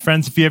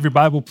Friends, if you have your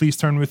Bible, please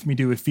turn with me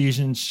to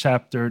Ephesians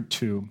chapter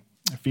 2.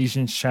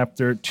 Ephesians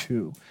chapter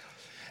 2.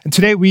 And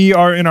today we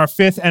are in our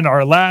fifth and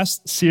our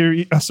last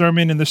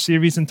sermon in the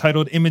series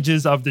entitled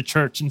Images of the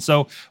Church. And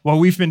so what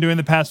we've been doing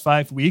the past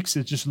 5 weeks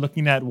is just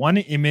looking at one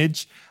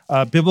image,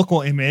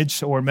 biblical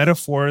image or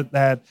metaphor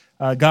that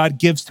God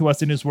gives to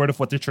us in his word of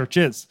what the church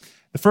is.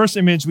 The first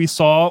image we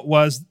saw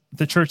was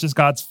the church as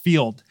God's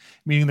field,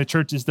 meaning the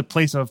church is the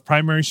place of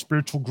primary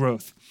spiritual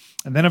growth.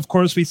 And then, of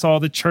course, we saw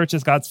the church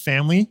as God's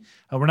family.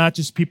 We're not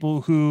just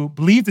people who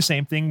believe the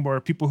same thing, we're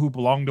people who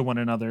belong to one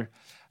another.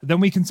 Then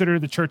we consider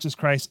the church as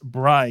Christ's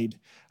bride,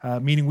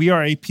 meaning we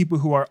are a people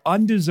who are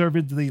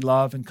undeservedly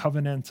loved and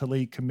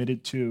covenantally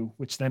committed to,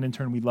 which then in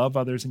turn we love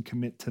others and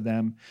commit to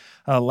them.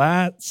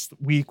 Last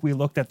week, we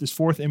looked at this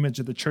fourth image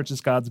of the church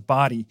as God's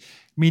body,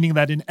 meaning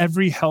that in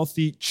every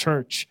healthy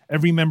church,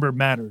 every member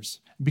matters.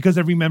 Because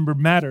every member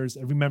matters,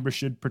 every member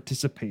should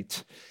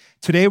participate.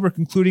 Today, we're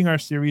concluding our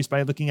series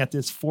by looking at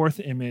this fourth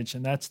image,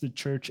 and that's the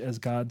church as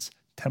God's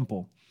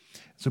temple.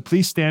 So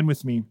please stand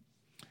with me.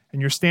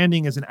 And your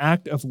standing is an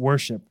act of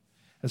worship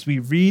as we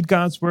read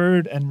God's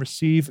word and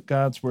receive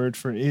God's word,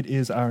 for it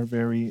is our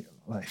very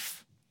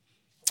life.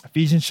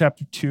 Ephesians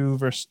chapter 2,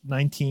 verse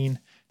 19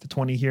 to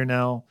 20, hear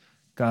now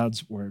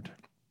God's word.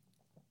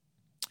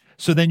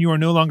 So then you are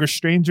no longer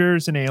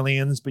strangers and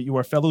aliens, but you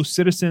are fellow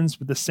citizens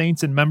with the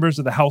saints and members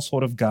of the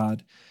household of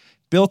God,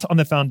 built on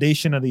the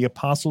foundation of the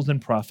apostles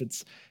and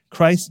prophets,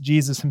 Christ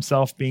Jesus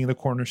himself being the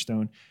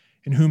cornerstone,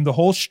 in whom the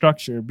whole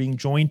structure, being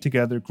joined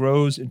together,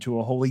 grows into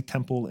a holy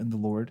temple in the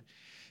Lord.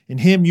 In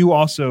him you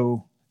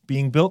also,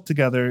 being built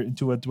together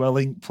into a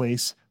dwelling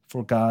place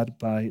for God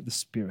by the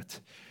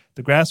Spirit.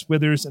 The grass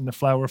withers and the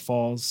flower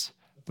falls,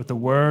 but the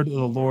word of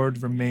the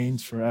Lord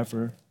remains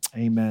forever.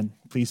 Amen.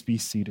 Please be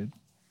seated.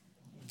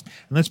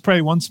 And let's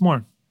pray once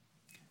more.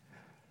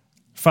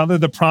 Father,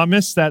 the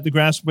promise that the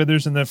grass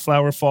withers and the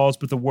flower falls,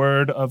 but the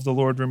word of the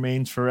Lord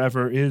remains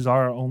forever is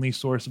our only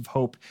source of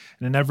hope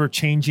in an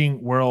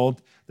ever-changing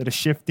world that is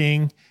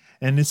shifting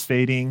and is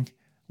fading.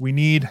 We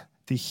need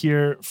to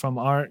hear from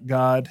our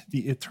God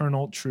the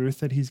eternal truth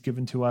that he's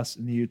given to us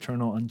in the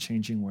eternal,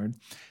 unchanging word.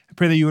 I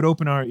pray that you would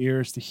open our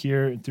ears to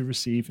hear and to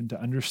receive and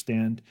to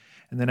understand,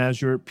 and then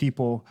as your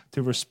people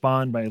to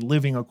respond by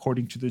living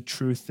according to the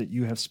truth that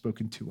you have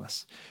spoken to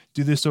us.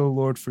 Do this, O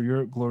Lord, for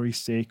your glory's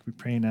sake. We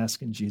pray and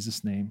ask in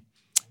Jesus' name.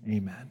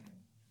 Amen.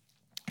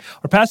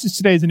 Our passage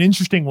today is an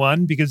interesting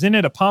one because in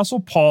it,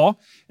 Apostle Paul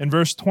in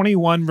verse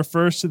 21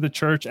 refers to the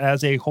church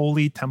as a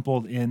holy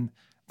temple in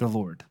the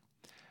Lord.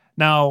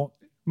 Now,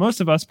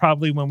 most of us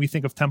probably, when we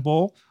think of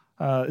temple,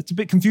 it's a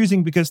bit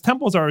confusing because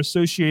temples are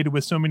associated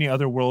with so many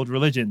other world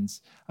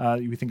religions.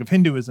 We think of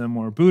Hinduism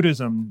or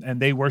Buddhism, and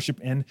they worship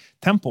in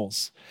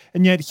temples.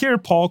 And yet here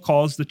Paul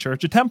calls the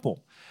church a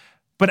temple.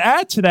 But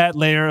add to that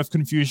layer of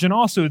confusion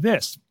also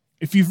this.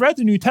 If you've read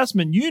the New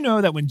Testament, you know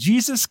that when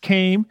Jesus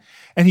came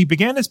and he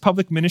began his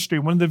public ministry,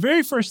 one of the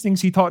very first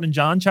things he taught in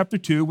John chapter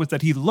 2 was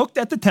that he looked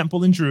at the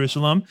temple in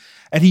Jerusalem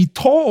and he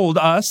told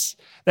us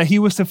that he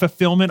was the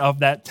fulfillment of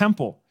that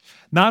temple.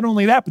 Not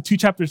only that, but 2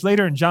 chapters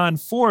later in John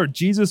 4,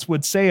 Jesus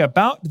would say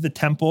about the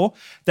temple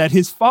that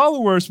his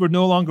followers would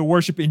no longer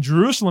worship in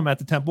Jerusalem at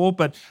the temple,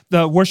 but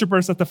the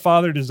worshipers that the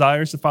Father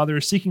desires, the Father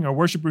is seeking, are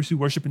worshipers who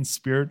worship in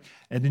spirit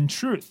and in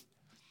truth.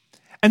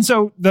 And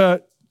so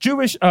the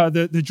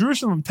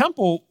Jerusalem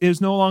temple is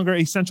no longer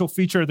a central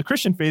feature of the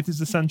Christian faith, it's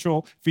a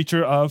central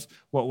feature of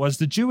what was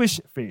the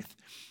Jewish faith.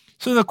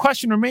 So the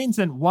question remains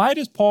then, why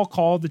does Paul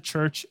call the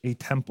church a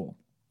temple?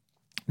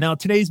 Now,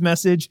 today's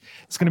message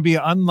is going to be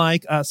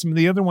unlike some of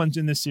the other ones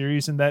in this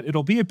series in that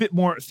it'll be a bit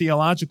more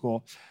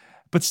theological.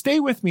 But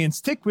stay with me and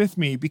stick with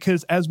me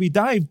because as we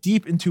dive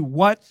deep into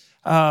what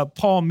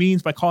Paul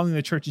means by calling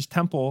the church his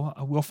temple,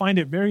 we'll find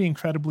it very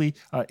incredibly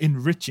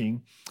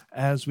enriching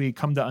as we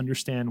come to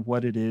understand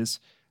what it is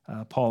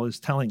Paul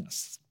is telling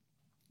us.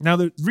 Now,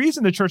 the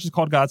reason the church is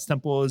called God's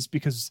temple is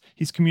because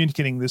he's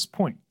communicating this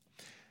point,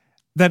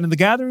 that in the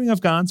gathering of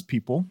God's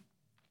people,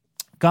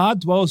 God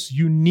dwells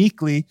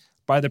uniquely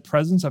by the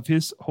presence of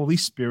his Holy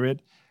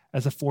Spirit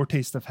as a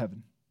foretaste of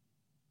heaven.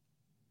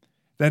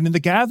 That in the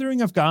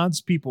gathering of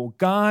God's people,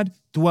 God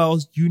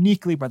dwells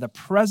uniquely by the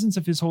presence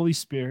of his Holy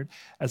Spirit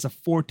as a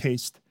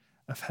foretaste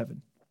of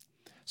heaven.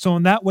 So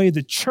in that way,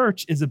 the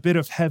church is a bit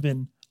of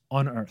heaven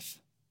on earth.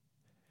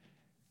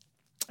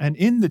 And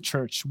in the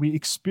church, we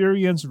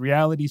experience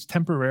realities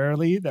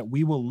temporarily that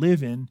we will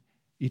live in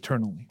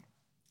eternally.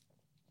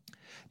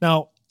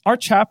 Now, our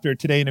chapter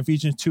today in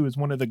Ephesians 2 is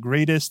one of the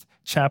greatest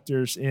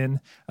chapters in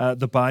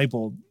the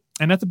Bible.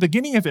 And at the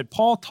beginning of it,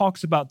 Paul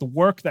talks about the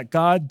work that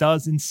God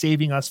does in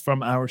saving us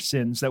from our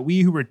sins, that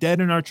we who were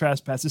dead in our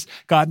trespasses,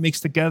 God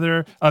makes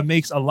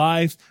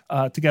alive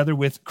together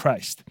with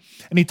Christ.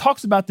 And he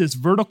talks about this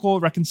vertical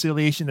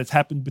reconciliation that's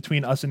happened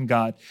between us and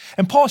God.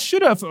 And Paul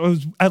should have,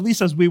 at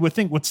least as we would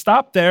think, would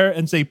stop there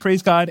and say,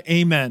 praise God,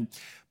 amen.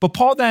 But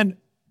Paul then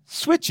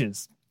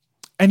switches.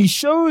 And he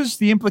shows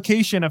the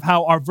implication of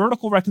how our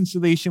vertical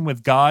reconciliation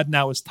with God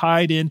now is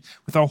tied in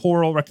with our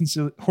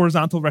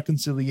horizontal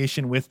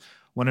reconciliation with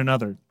one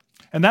another.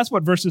 And that's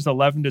what verses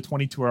 11 to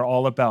 22 are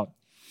all about.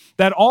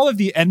 That all of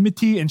the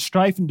enmity and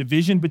strife and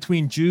division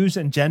between Jews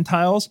and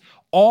Gentiles,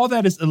 all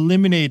that is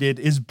eliminated,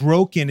 is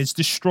broken, is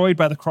destroyed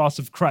by the cross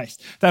of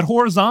Christ. That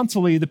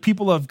horizontally, the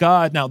people of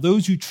God, now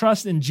those who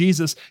trust in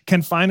Jesus,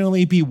 can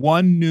finally be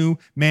one new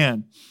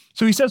man.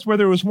 So he says, where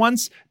there was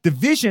once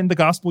division, the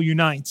gospel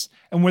unites.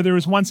 And where there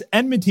was once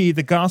enmity,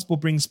 the gospel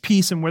brings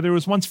peace. And where there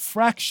was once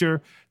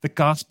fracture, the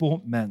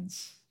gospel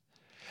mends.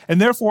 And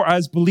therefore,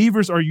 as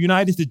believers are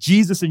united to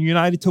Jesus and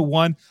united to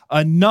one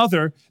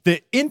another,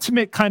 the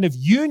intimate kind of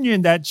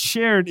union that's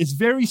shared is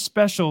very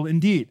special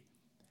indeed.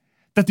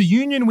 That the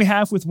union we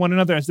have with one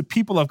another as the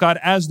people of God,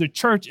 as the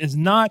church, is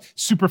not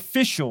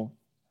superficial,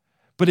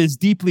 but is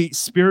deeply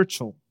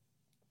spiritual.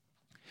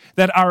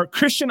 That our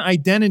Christian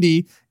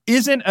identity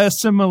isn't a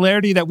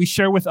similarity that we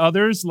share with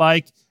others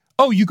like,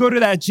 oh, you go to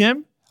that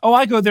gym? Oh,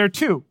 I go there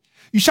too.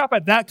 You shop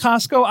at that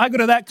Costco? I go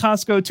to that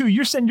Costco too.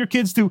 You send your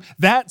kids to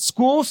that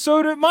school?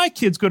 So do my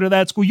kids go to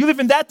that school. You live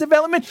in that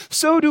development?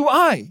 So do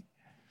I.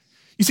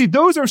 You see,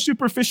 those are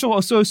superficial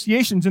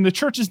associations, and the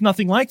church is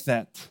nothing like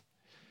that.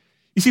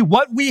 You see,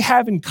 what we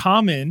have in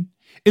common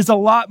is a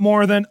lot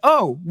more than,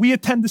 oh, we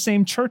attend the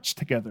same church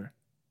together.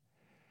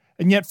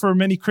 And yet for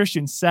many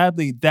Christians,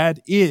 sadly, that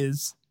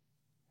is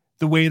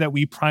the way that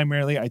we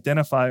primarily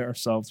identify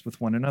ourselves with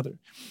one another.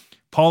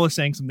 Paul is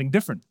saying something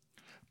different.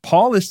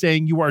 Paul is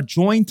saying you are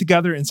joined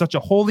together in such a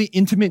holy,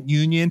 intimate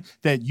union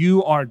that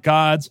you are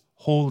God's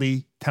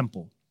holy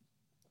temple.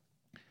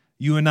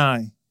 You and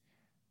I,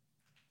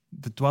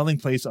 the dwelling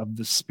place of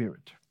the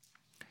Spirit.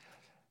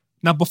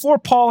 Now, before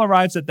Paul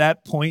arrives at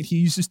that point, he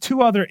uses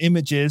two other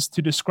images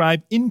to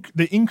describe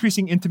the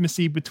increasing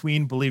intimacy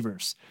between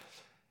believers.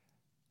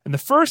 And the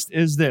first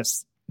is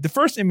this. The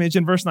first image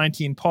in verse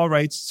 19, Paul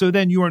writes, "So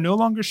then you are no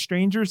longer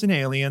strangers and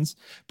aliens,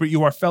 but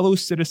you are fellow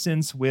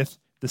citizens with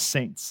the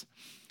saints."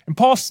 And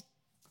Paul's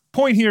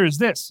point here is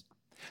this,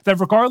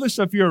 that regardless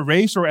of your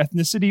race or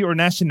ethnicity or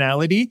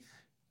nationality,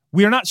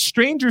 we are not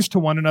strangers to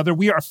one another.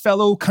 We are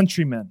fellow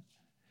countrymen.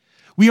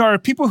 We are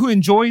people who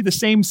enjoy the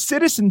same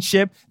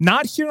citizenship,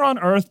 not here on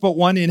earth, but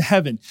one in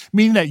heaven.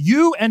 Meaning that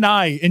you and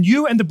I, and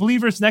you and the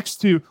believers next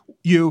to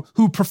you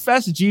who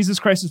profess Jesus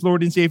Christ as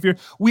Lord and Savior,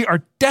 we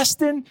are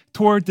destined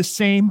toward the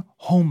same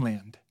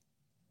homeland.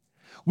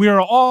 We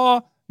are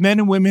all men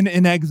and women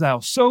in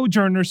exile,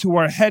 sojourners who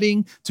are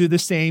heading to the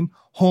same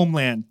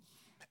homeland.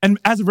 And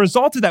as a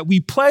result of that, we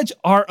pledge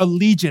our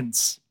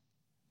allegiance,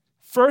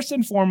 first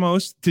and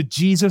foremost, to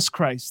Jesus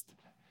Christ.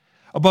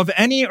 Above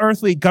any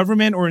earthly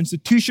government or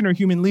institution or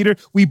human leader,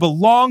 we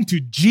belong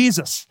to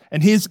Jesus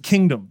and his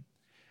kingdom.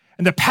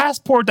 And the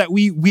passport that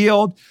we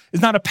wield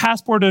is not a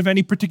passport of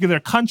any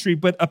particular country,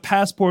 but a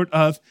passport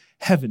of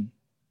heaven.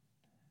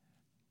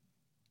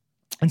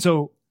 And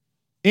so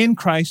in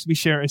Christ, we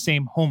share a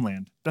same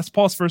homeland. That's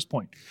Paul's first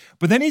point.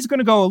 But then he's going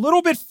to go a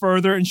little bit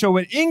further and show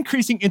an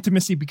increasing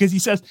intimacy because he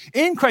says,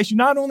 in Christ, you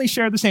not only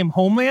share the same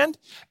homeland,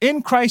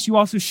 in Christ, you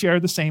also share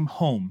the same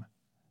home.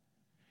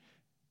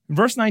 In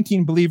verse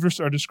 19,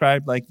 believers are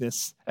described like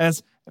this,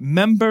 as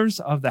members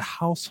of the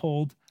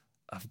household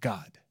of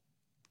God.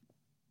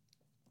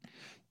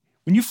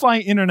 When you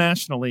fly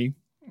internationally,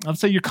 let's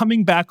say you're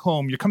coming back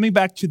home, you're coming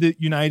back to the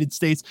United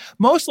States,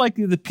 most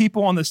likely the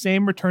people on the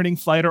same returning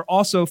flight are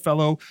also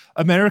fellow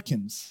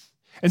Americans.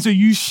 And so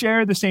you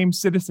share the same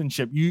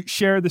citizenship, you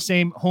share the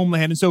same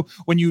homeland. And so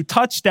when you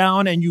touch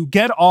down and you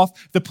get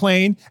off the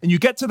plane and you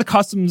get to the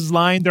customs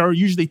line, there are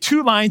usually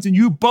two lines and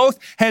you both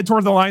head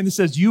toward the line that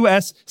says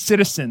U.S.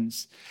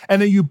 citizens.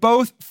 And then you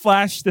both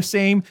flash the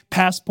same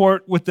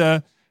passport with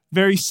the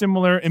very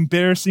similar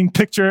embarrassing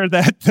picture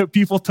that the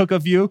people took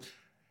of you.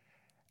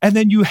 And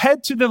then you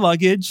head to the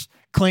luggage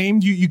claim,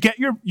 you get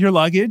your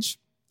luggage.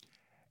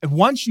 And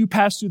once you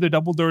pass through the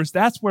double doors,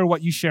 that's where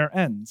what you share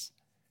ends.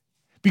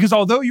 Because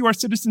although you are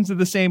citizens of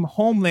the same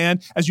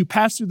homeland, as you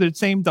pass through the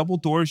same double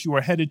doors, you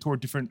are headed toward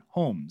different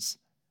homes.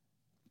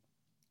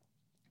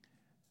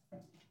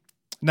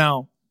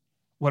 Now,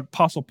 what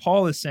Apostle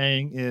Paul is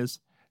saying is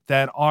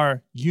that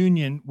our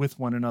union with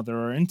one another,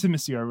 our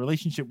intimacy, our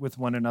relationship with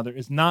one another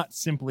is not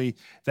simply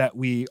that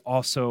we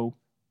also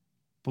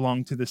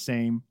belong to the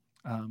same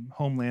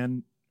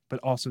homeland,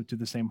 but also to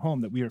the same home,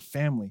 that we are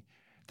family,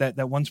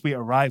 that once we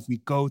arrive, we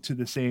go to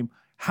the same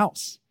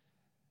house.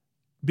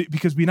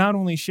 Because we not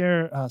only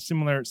share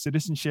similar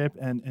citizenship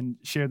and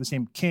share the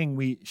same king,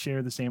 we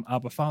share the same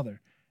Abba Father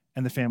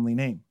and the family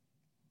name.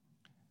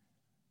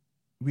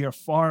 We are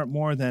far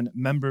more than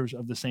members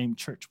of the same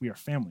church. We are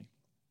family.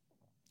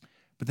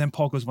 But then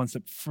Paul goes one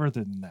step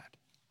further than that.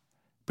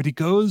 But he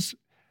goes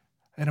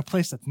in a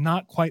place that's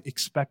not quite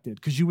expected,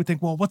 because you would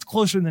think, well, what's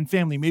closer than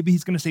family? Maybe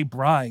he's going to say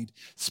bride,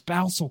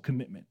 spousal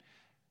commitment.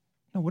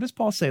 No, what does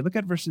Paul say? Look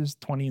at verses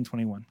 20 and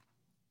 21.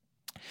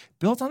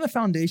 Built on the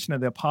foundation of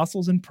the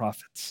apostles and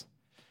prophets,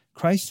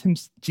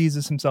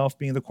 Jesus himself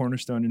being the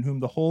cornerstone, in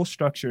whom the whole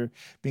structure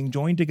being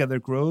joined together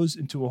grows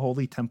into a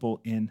holy temple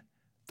in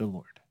the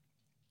Lord.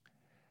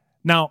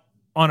 Now,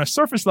 on a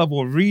surface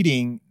level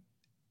reading,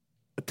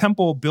 a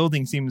temple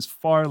building seems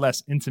far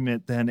less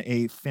intimate than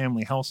a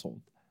family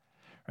household,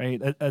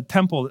 right? A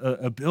temple,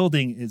 a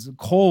building is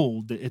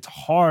cold, it's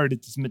hard,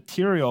 it's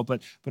material,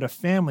 but a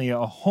family,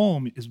 a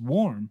home is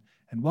warm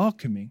and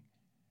welcoming.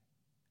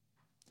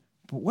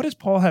 But what does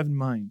Paul have in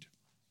mind?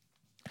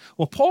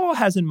 Well, Paul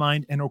has in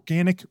mind an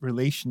organic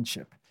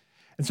relationship.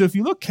 And so if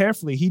you look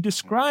carefully, he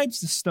describes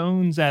the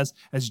stones as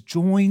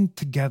joined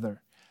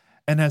together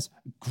and as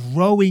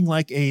growing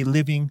like a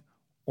living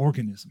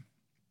organism.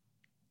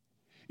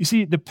 You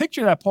see, the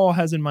picture that Paul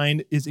has in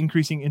mind is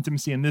increasing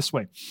intimacy in this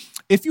way.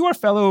 If you are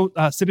fellow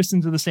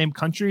citizens of the same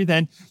country,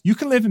 then you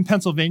can live in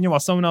Pennsylvania while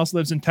someone else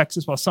lives in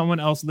Texas, while someone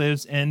else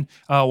lives in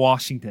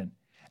Washington.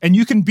 And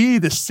you can be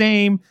the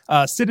same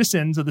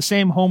citizens of the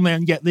same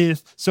homeland, yet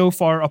live so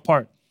far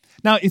apart.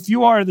 Now, if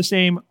you are the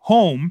same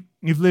home,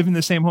 you've lived in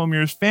the same home,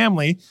 you're a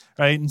family,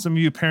 right? And some of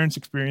you parents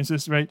experience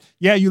this, right?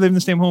 Yeah, you live in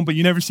the same home, but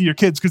you never see your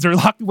kids because they're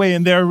locked away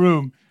in their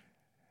room.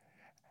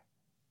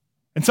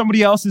 And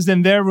somebody else is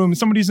in their room,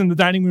 somebody's in the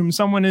dining room,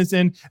 someone is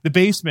in the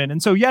basement.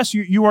 And so, yes,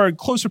 you are in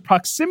closer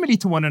proximity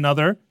to one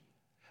another,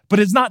 but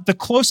it's not the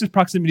closest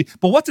proximity.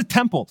 But what's a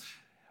temple?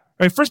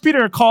 Right? 1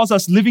 Peter calls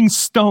us living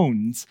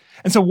stones.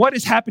 And so what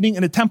is happening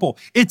in a temple?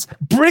 It's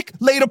brick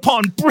laid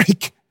upon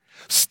brick.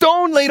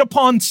 Stone laid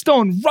upon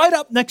stone, right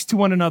up next to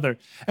one another.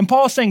 And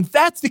Paul is saying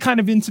that's the kind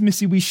of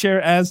intimacy we share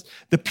as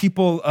the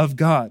people of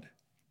God.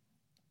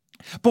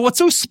 But what's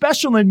so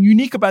special and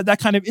unique about that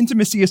kind of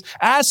intimacy is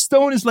as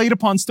stone is laid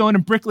upon stone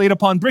and brick laid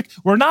upon brick,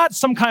 we're not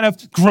some kind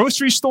of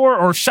grocery store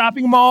or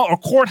shopping mall or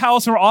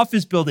courthouse or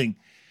office building.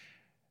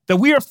 That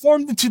we are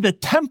formed into the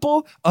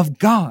temple of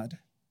God.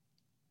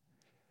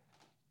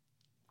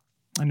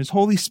 And his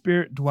Holy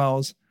Spirit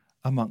dwells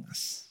among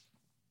us.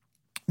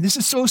 This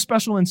is so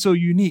special and so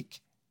unique.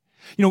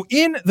 You know,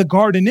 in the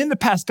garden, in the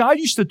past, God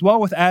used to dwell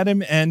with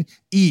Adam and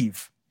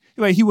Eve.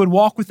 He would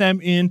walk with them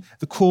in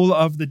the cool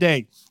of the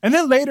day. And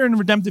then later in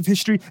redemptive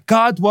history,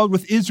 God dwelled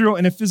with Israel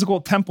in a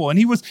physical temple, and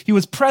he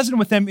was present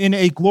with them in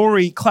a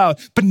glory cloud.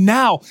 But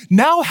now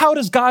how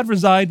does God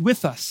reside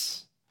with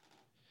us?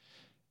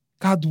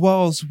 God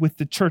dwells with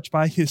the church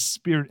by his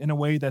Spirit in a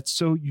way that's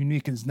so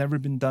unique and has never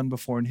been done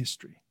before in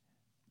history.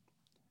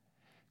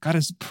 God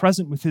is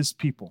present with his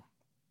people.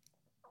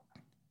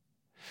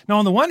 Now,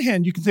 on the one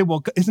hand, you can say,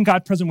 well, isn't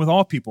God present with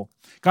all people?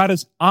 God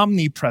is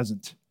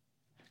omnipresent.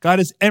 God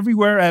is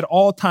everywhere at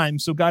all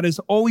times, so God is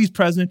always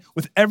present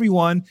with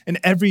everyone in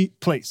every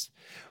place.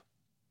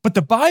 But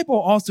the Bible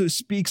also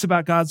speaks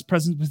about God's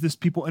presence with his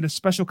people in a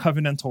special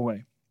covenantal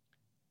way.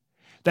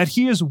 That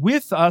he is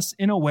with us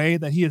in a way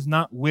that he is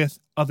not with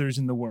others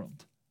in the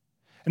world.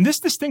 And this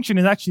distinction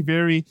is actually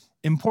very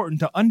important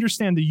to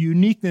understand the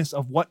uniqueness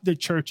of what the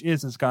church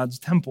is as God's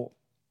temple.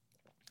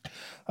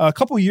 A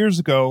couple of years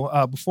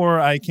ago, before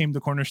I came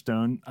to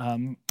Cornerstone,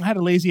 I had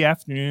a lazy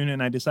afternoon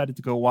and I decided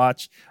to go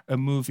watch a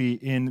movie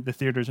in the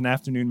theaters, an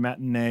afternoon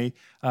matinee.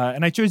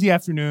 And I chose the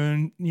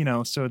afternoon,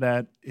 so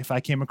that if I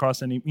came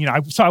across any,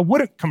 so I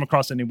wouldn't come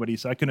across anybody,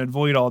 so I can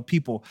avoid all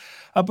people.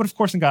 But of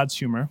course, in God's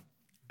humor,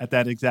 at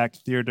that exact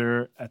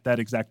theater, at that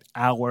exact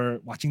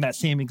hour, watching that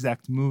same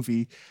exact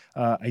movie,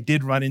 I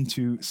did run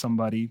into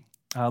somebody.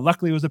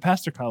 Luckily, it was a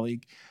pastor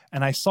colleague,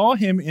 and I saw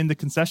him in the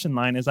concession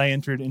line as I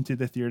entered into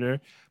the theater,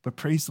 but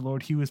praise the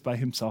Lord, he was by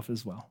himself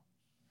as well.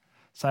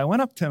 So I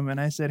went up to him and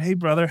I said, "Hey,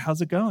 brother,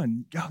 how's it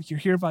going? Oh, you're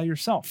here by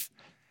yourself."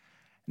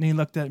 And he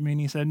looked at me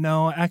and he said,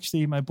 "No,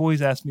 actually, my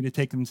boys asked me to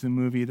take them to the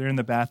movie. They're in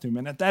the bathroom."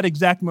 And at that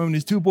exact moment,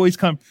 his two boys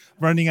come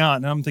running out,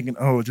 and I'm thinking,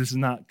 oh, this is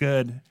not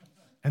good.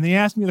 And they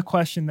asked me the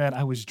question that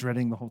I was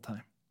dreading the whole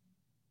time.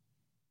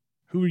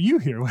 Who are you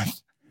here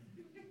with?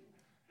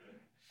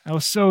 I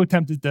was so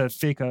tempted to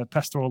fake a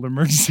pastoral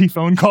emergency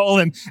phone call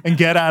and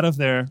get out of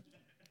there.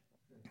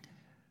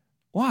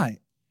 Why?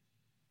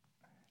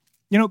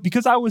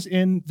 Because I was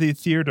in the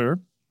theater,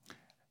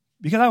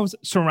 because I was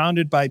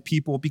surrounded by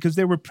people, because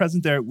they were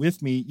present there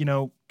with me,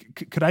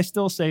 could I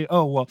still say,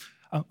 oh, well,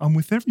 I'm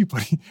with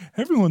everybody.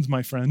 Everyone's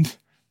my friend.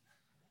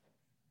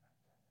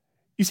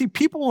 You see,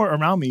 people were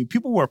around me.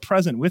 People were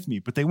present with me,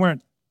 but they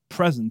weren't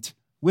present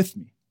with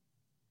me.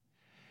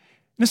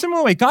 In a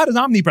similar way, God is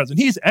omnipresent.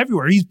 He's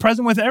everywhere. He's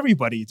present with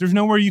everybody. There's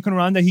nowhere you can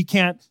run that he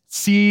can't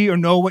see or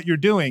know what you're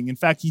doing. In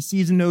fact, he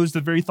sees and knows the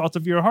very thoughts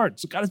of your heart.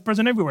 So God is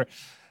present everywhere.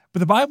 But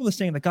the Bible is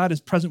saying that God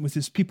is present with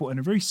his people in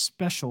a very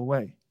special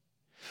way.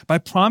 By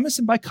promise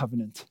and by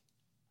covenant,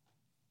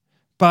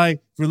 by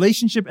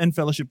relationship and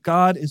fellowship,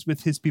 God is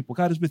with his people.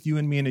 God is with you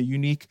and me in a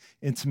unique,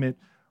 intimate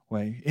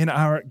way, in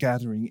our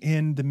gathering,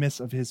 in the midst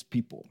of his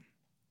people.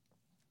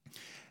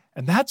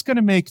 And that's going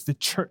to make the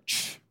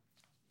church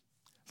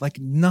like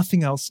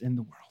nothing else in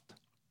the world.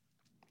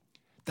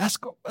 That's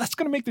going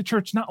to make the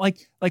church not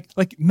like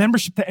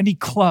membership to any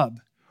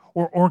club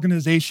or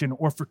organization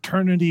or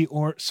fraternity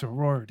or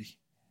sorority.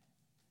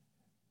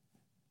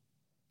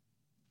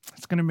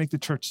 It's going to make the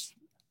church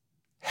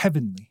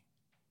heavenly,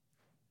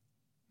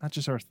 not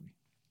just earthly.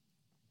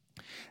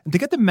 And to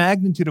get the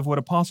magnitude of what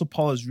Apostle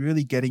Paul is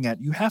really getting at,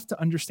 you have to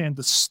understand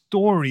the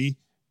story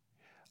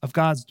of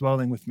God's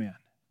dwelling with man.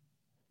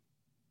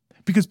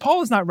 Because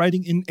Paul is not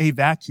writing in a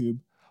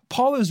vacuum.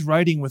 Paul is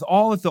writing with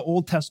all of the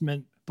Old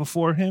Testament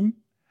before him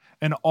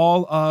and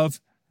all of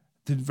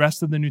the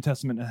rest of the New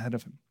Testament ahead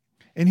of him.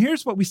 And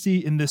here's what we see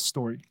in this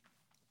story.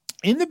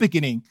 In the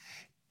beginning,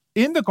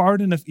 in the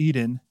Garden of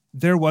Eden,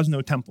 there was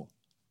no temple.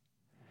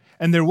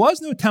 And there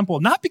was no temple,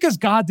 not because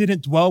God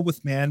didn't dwell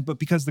with man, but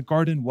because the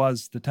garden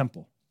was the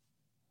temple.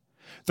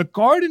 The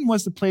garden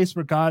was the place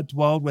where God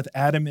dwelled with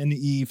Adam and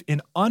Eve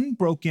in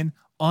unbroken,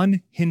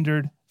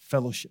 unhindered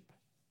fellowship.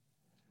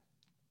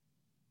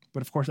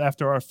 But of course,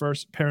 after our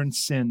first parents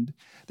sinned,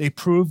 they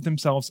proved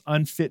themselves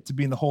unfit to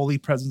be in the holy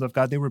presence of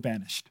God. They were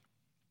banished.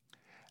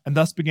 And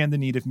thus began the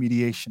need of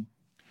mediation.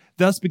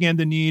 Thus began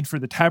the need for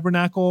the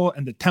tabernacle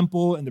and the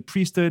temple and the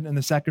priesthood and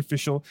the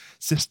sacrificial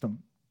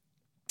system.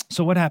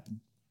 So what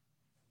happened?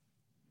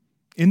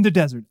 In the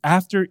desert,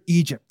 after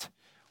Egypt,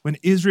 when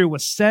Israel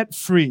was set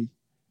free,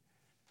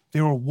 they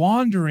were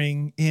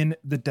wandering in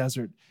the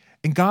desert.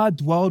 And God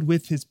dwelled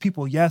with his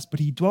people, yes, but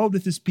he dwelled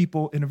with his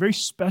people in a very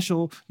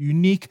special,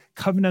 unique,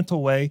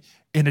 covenantal way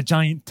in a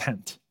giant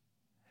tent.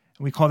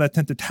 And we call that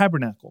tent the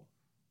tabernacle.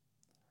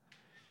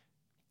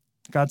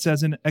 God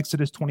says in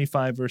Exodus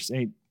 25, verse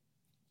 8,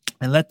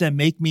 "And let them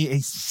make me a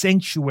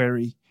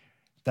sanctuary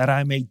that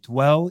I may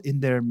dwell in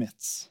their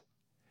midst,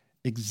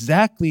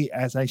 exactly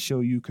as I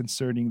show you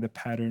concerning the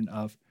pattern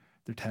of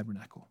their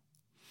tabernacle."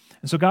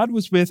 And so God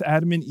was with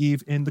Adam and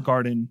Eve in the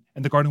garden,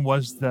 and the garden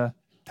was the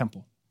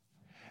temple.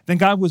 Then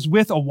God was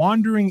with a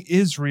wandering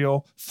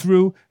Israel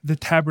through the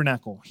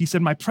tabernacle. He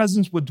said, "My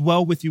presence would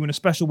dwell with you in a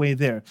special way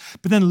there."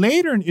 But then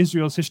later in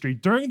Israel's history,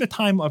 during the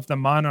time of the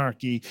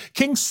monarchy,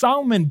 King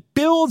Solomon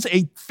builds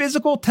a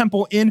physical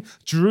temple in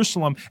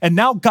Jerusalem. And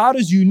now God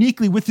is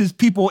uniquely with his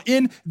people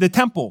in the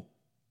temple.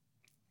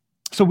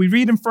 So we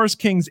read in 1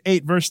 Kings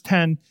 8, verse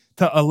 10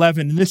 to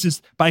 11, and this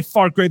is by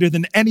far greater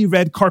than any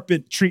red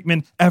carpet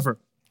treatment ever.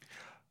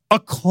 "A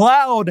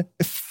cloud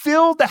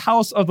filled the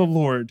house of the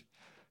Lord,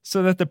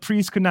 so that the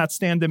priests could not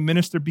stand and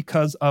minister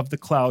because of the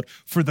cloud.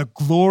 For the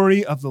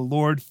glory of the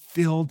Lord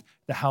filled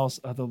the house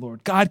of the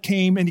Lord." God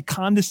came and he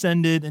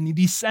condescended and he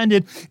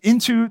descended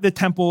into the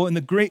temple in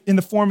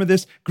the form of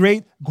this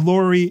great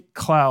glory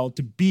cloud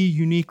to be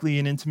uniquely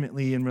and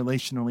intimately and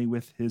relationally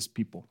with his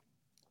people.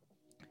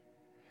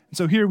 And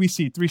so here we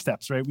see three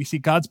steps, right? We see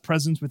God's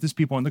presence with his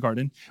people in the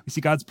garden. We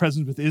see God's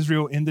presence with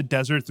Israel in the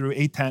desert through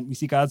a tent. We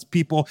see God's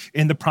people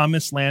in the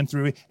promised land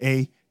through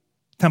a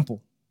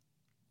temple.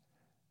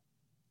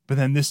 But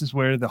then this is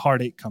where the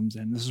heartache comes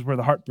in. This is where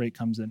the heartbreak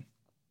comes in.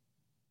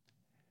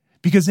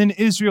 Because in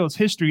Israel's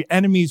history,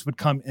 enemies would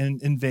come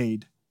and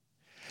invade.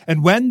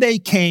 And when they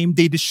came,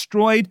 they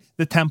destroyed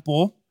the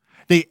temple.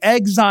 They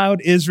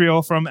exiled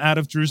Israel from out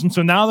of Jerusalem.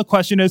 So now the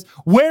question is,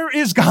 where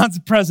is God's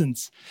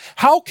presence?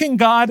 How can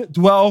God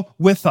dwell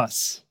with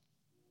us?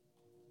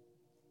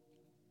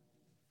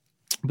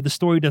 But the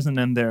story doesn't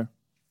end there.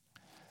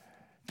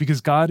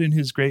 Because God in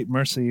his great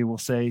mercy will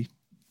say,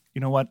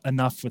 you know what?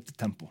 Enough with the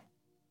temple.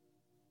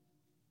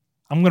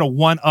 I'm going to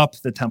one-up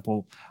the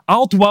temple.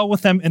 I'll dwell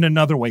with them in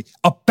another way,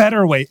 a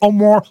better way, a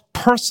more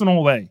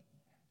personal way.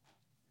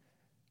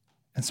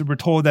 And so we're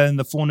told that in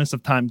the fullness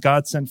of time,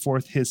 God sent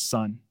forth his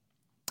son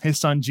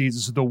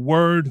Jesus, the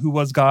Word who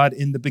was God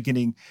in the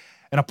beginning.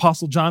 And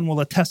Apostle John will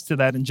attest to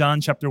that in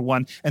John chapter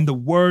 1. "And the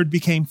Word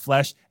became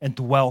flesh and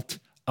dwelt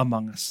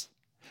among us."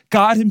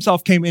 God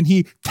himself came and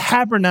he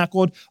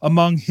tabernacled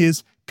among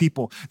his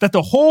people. That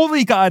the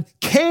holy God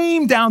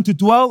came down to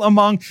dwell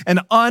among an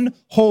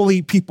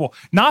unholy people.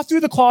 Not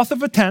through the cloth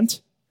of a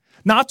tent,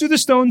 not through the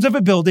stones of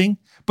a building,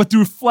 but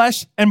through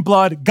flesh and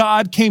blood,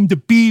 God came to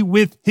be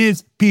with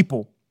his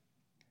people.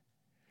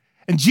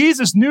 And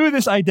Jesus knew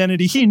this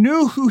identity. He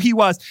knew who he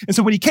was. And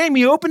so when he came,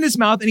 he opened his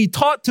mouth and he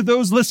taught to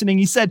those listening.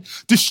 He said,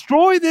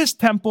 "Destroy this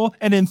temple,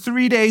 and in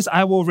 3 days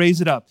I will raise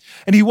it up."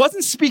 And he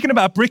wasn't speaking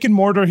about brick and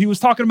mortar. He was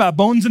talking about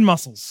bones and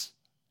muscles.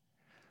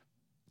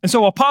 And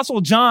so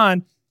Apostle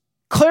John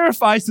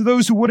clarifies to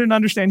those who wouldn't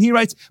understand. He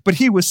writes, but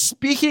he was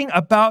speaking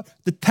about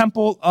the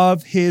temple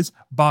of his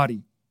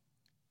body.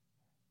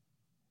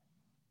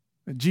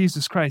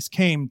 Jesus Christ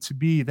came to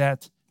be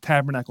that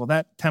tabernacle,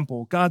 that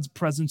temple, God's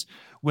presence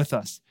with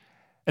us.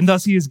 And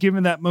thus he is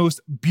given that most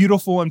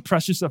beautiful and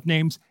precious of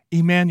names,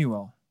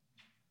 Emmanuel.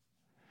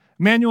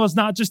 Emmanuel is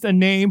not just a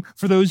name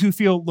for those who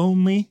feel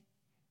lonely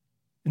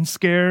and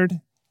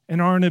scared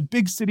and are in a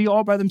big city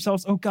all by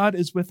themselves. Oh, God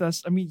is with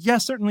us. I mean,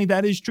 yes, certainly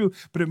that is true.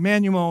 But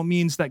Emmanuel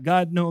means that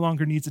God no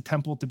longer needs a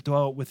temple to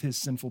dwell with his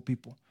sinful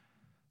people.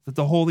 That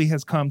the holy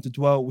has come to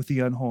dwell with the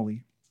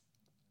unholy.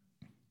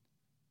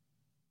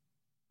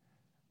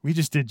 We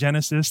just did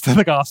Genesis to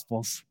the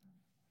Gospels.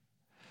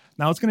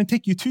 Now, it's going to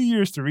take you 2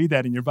 years to read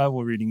that in your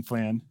Bible reading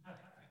plan.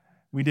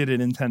 We did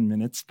it in 10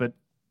 minutes, but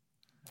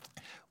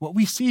what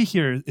we see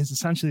here is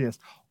essentially this.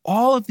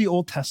 All of the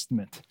Old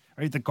Testament,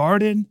 right? The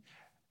garden,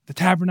 the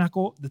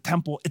tabernacle, the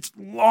temple, it's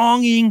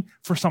longing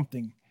for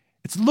something.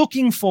 It's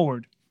looking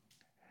forward.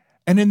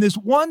 And in this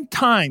one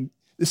time,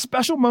 this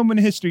special moment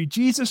in history,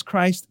 Jesus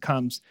Christ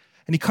comes,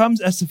 and he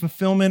comes as the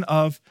fulfillment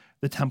of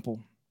the temple.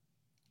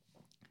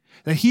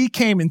 That he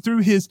came and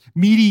through his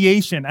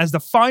mediation as the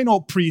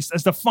final priest,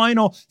 as the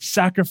final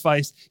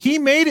sacrifice, he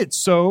made it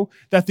so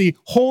that the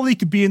holy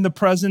could be in the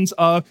presence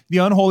of the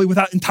unholy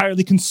without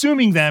entirely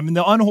consuming them, and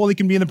the unholy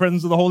can be in the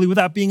presence of the holy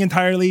without being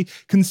entirely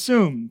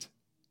consumed.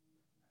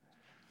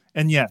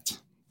 And yet,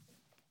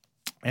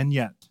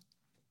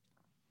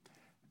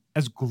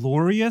 as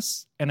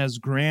glorious and as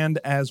grand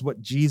as what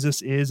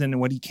Jesus is and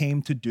what he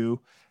came to do,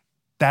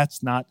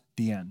 that's not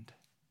the end.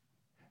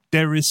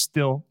 There is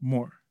still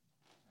more.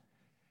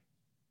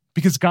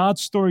 Because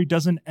God's story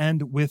doesn't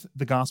end with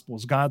the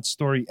Gospels. God's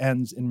story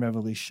ends in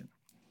Revelation.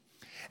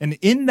 And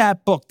in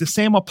that book, the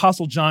same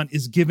Apostle John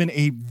is given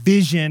a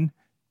vision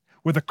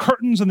where the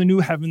curtains on the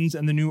new heavens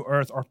and the new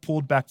earth are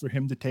pulled back for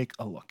him to take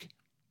a look.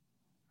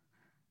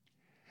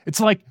 It's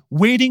like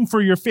waiting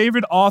for your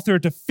favorite author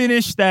to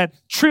finish that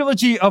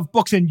trilogy of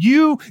books, and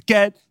you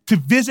get to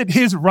visit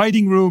his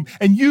writing room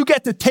and you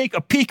get to take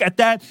a peek at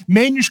that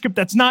manuscript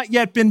that's not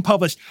yet been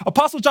published.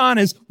 Apostle John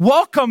is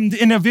welcomed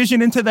in a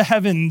vision into the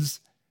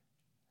heavens,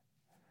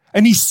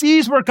 and he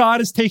sees where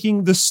God is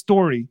taking the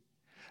story.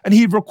 And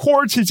he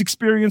records his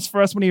experience for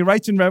us when he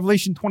writes in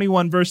Revelation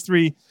 21, verse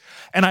 3,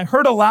 "And I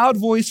heard a loud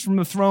voice from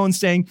the throne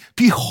saying,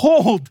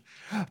 'Behold,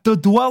 the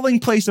dwelling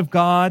place of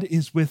God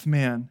is with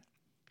man.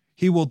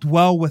 He will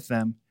dwell with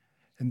them,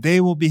 and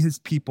they will be his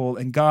people,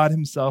 and God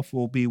himself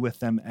will be with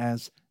them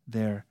as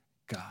their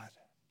God.'"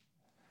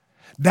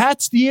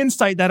 That's the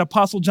insight that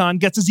Apostle John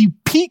gets as he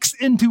peeks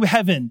into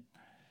heaven.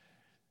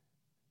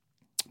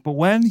 But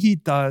when he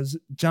does,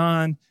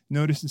 John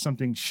notices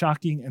something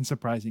shocking and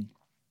surprising.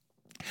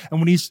 And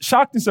what he's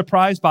shocked and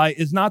surprised by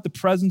is not the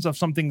presence of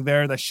something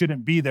there that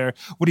shouldn't be there.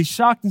 What he's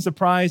shocked and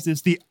surprised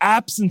is the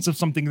absence of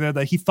something there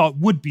that he thought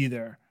would be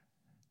there.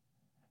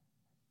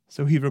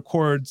 So he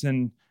records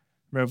in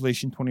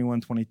Revelation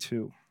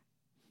 21:22,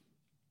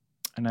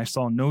 "And I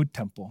saw no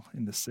temple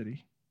in the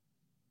city,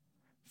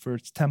 for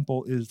its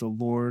temple is the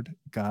Lord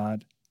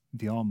God,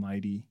 the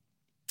Almighty,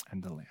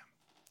 and the Lamb."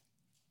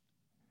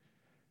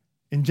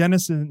 In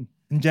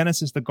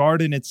Genesis, the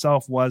garden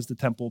itself was the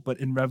temple, but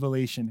in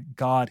Revelation,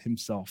 God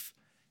himself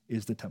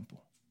is the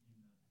temple.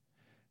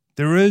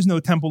 There is no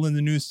temple in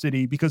the new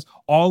city because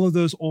all of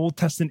those Old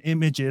Testament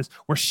images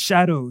were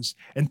shadows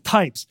and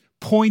types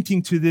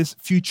pointing to this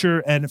future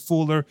and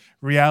fuller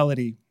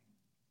reality.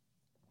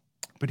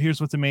 But here's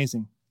what's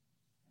amazing.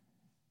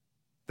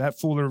 That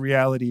fuller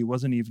reality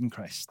wasn't even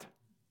Christ.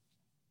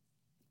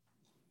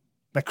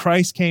 That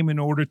Christ came in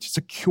order to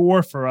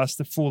secure for us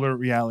the fuller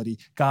reality,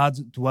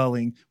 God's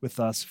dwelling with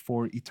us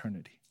for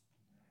eternity.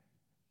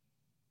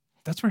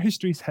 That's where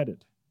history's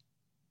headed.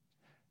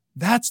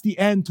 That's the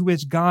end to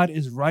which God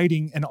is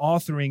writing and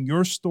authoring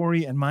your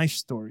story and my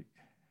story.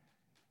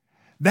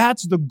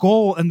 That's the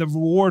goal and the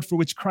reward for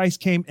which Christ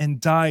came and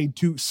died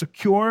to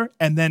secure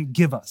and then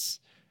give us.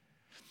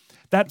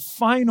 That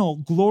final,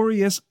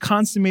 glorious,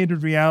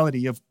 consummated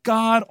reality of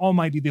God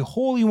Almighty, the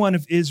Holy One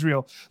of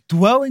Israel,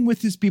 dwelling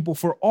with his people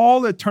for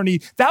all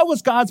eternity. That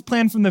was God's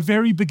plan from the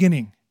very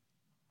beginning.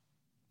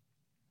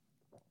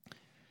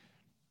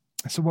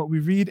 So what we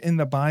read in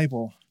the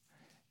Bible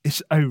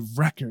is a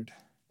record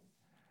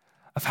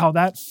of how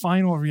that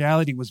final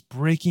reality was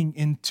breaking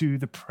into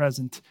the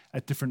present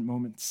at different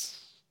moments.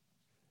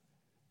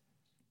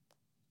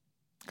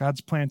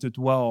 God's plan to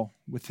dwell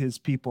with his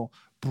people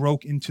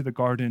broke into the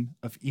Garden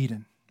of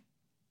Eden.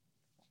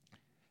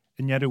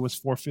 And yet it was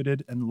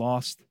forfeited and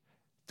lost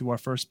through our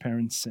first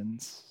parents'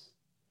 sins.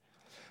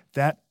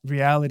 That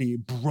reality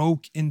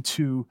broke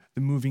into the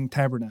moving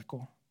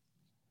tabernacle.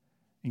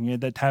 And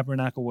yet that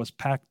tabernacle was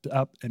packed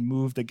up and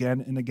moved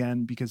again and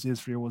again because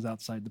Israel was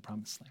outside the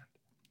promised land.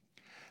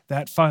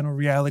 That final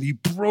reality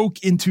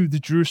broke into the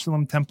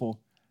Jerusalem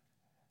temple.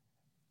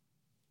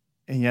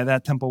 And yet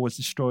that temple was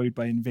destroyed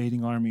by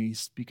invading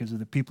armies because of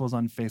the people's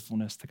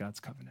unfaithfulness to God's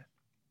covenant.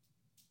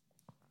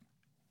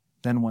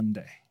 Then one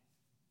day,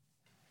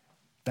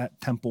 that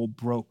temple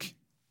broke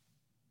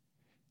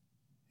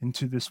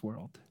into this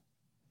world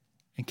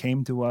and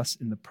came to us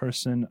in the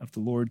person of the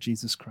Lord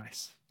Jesus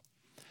Christ.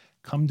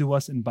 Come to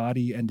us in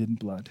body and in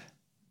blood.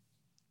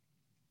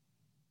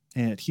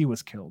 And yet he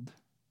was killed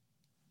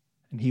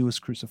and he was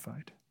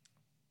crucified.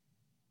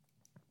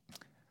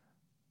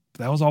 But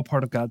that was all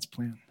part of God's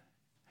plan.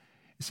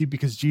 You see,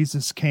 because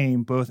Jesus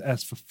came both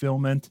as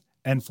fulfillment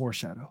and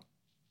foreshadow.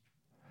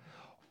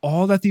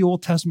 All that the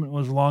Old Testament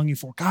was longing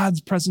for,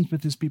 God's presence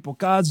with his people,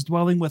 God's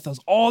dwelling with us,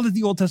 all that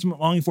the Old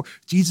Testament longing for,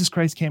 Jesus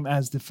Christ came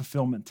as the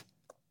fulfillment.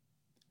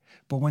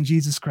 But when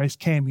Jesus Christ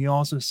came, he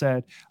also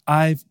said,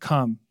 I've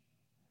come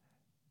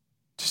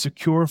to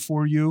secure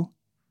for you,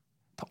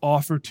 to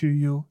offer to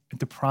you, and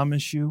to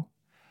promise you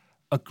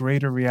a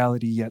greater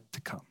reality yet to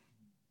come.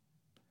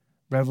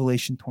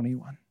 Revelation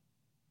 21.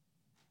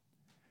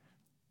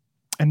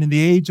 And in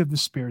the age of the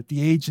Spirit,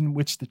 the age in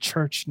which the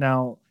church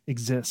now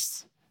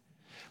exists,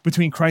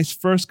 between Christ's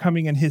first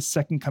coming and his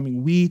second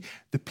coming, we,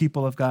 the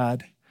people of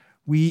God,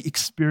 we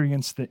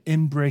experience the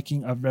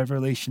inbreaking of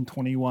Revelation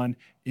 21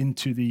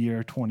 into the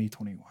year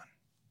 2021.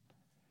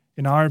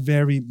 in our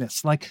very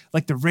midst, like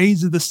the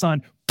rays of the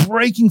sun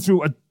breaking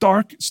through a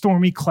dark,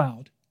 stormy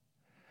cloud.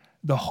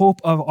 The hope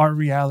of our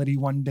reality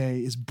one day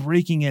is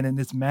breaking in and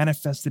it's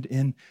manifested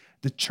in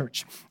the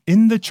church.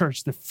 In the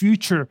church, the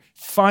future,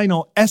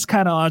 final,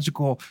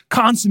 eschatological,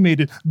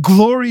 consummated,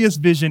 glorious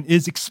vision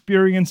is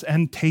experienced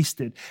and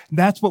tasted.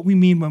 That's what we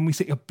mean when we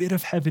say a bit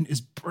of heaven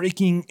is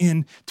breaking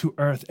into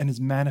earth and is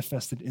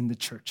manifested in the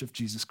church of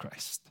Jesus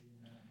Christ.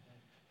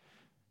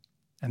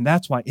 And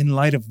that's why, in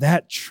light of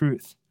that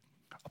truth,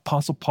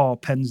 Apostle Paul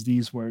pens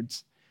these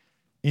words.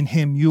 In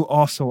him, you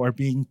also are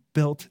being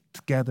built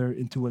together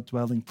into a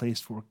dwelling place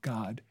for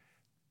God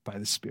by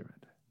the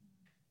Spirit.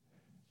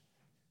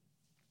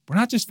 We're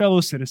not just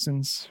fellow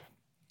citizens.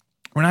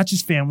 We're not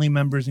just family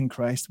members in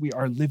Christ. We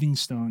are living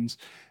stones,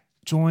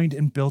 joined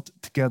and built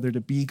together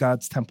to be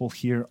God's temple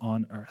here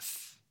on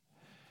earth.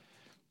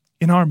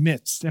 In our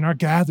midst, in our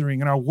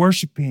gathering, in our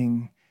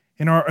worshiping,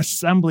 in our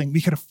assembling,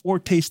 we get a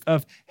foretaste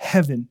of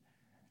heaven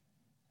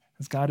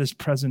as God is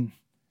present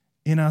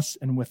in us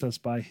and with us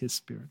by his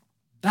Spirit.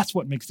 That's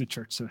what makes the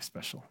church so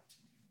special.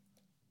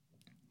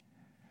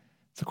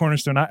 So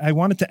Cornerstone, I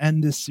wanted to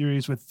end this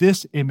series with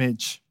this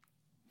image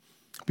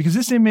because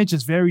this image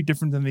is very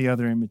different than the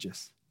other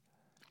images.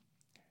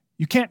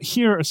 You can't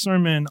hear a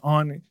sermon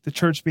on the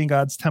church being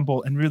God's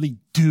temple and really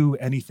do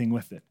anything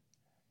with it.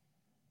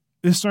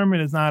 This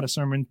sermon is not a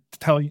sermon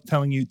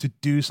telling you to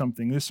do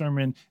something. This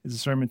sermon is a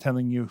sermon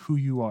telling you who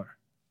you are.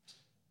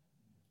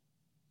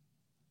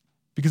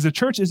 Because the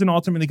church isn't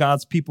ultimately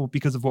God's people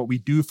because of what we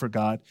do for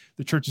God.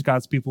 The church is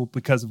God's people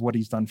because of what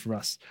he's done for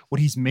us,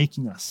 what he's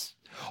making us.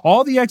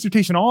 All the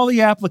exhortation, all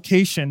the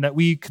application that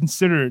we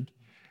considered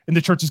in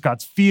the church is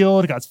God's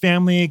field, God's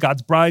family,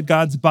 God's bride,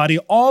 God's body,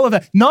 all of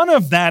that. None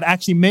of that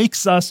actually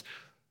makes us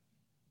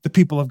the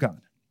people of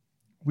God.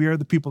 We are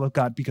the people of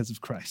God because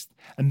of Christ.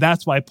 And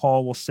that's why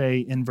Paul will say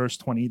in verse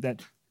 20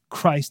 that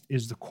Christ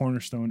is the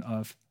cornerstone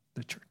of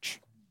the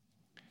church.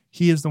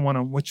 He is the one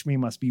on which we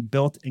must be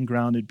built and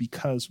grounded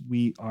because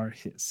we are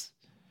his.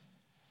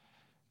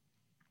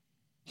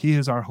 He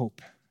is our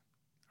hope,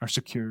 our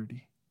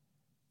security.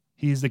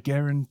 He is the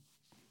guarantee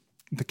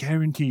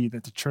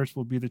that the church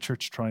will be the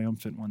church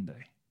triumphant one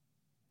day.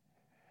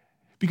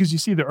 Because you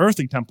see, the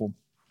earthly temple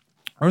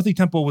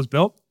was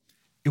built,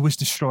 it was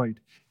destroyed.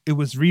 It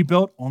was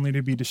rebuilt only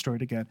to be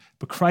destroyed again.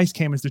 But Christ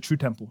came as the true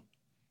temple.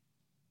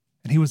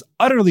 And he was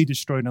utterly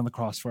destroyed on the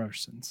cross for our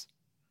sins,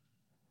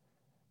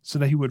 so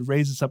that he would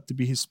raise us up to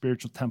be his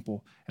spiritual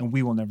temple, and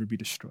we will never be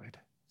destroyed.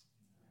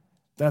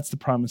 That's the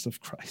promise of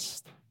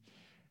Christ.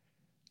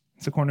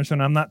 So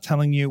Cornerstone, I'm not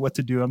telling you what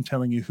to do. I'm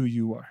telling you who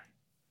you are.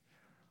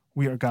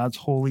 We are God's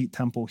holy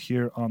temple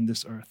here on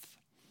this earth.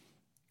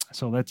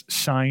 So let's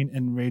shine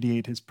and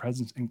radiate his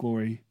presence and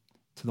glory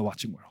to the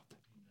watching world.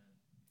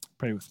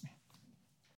 Pray with me.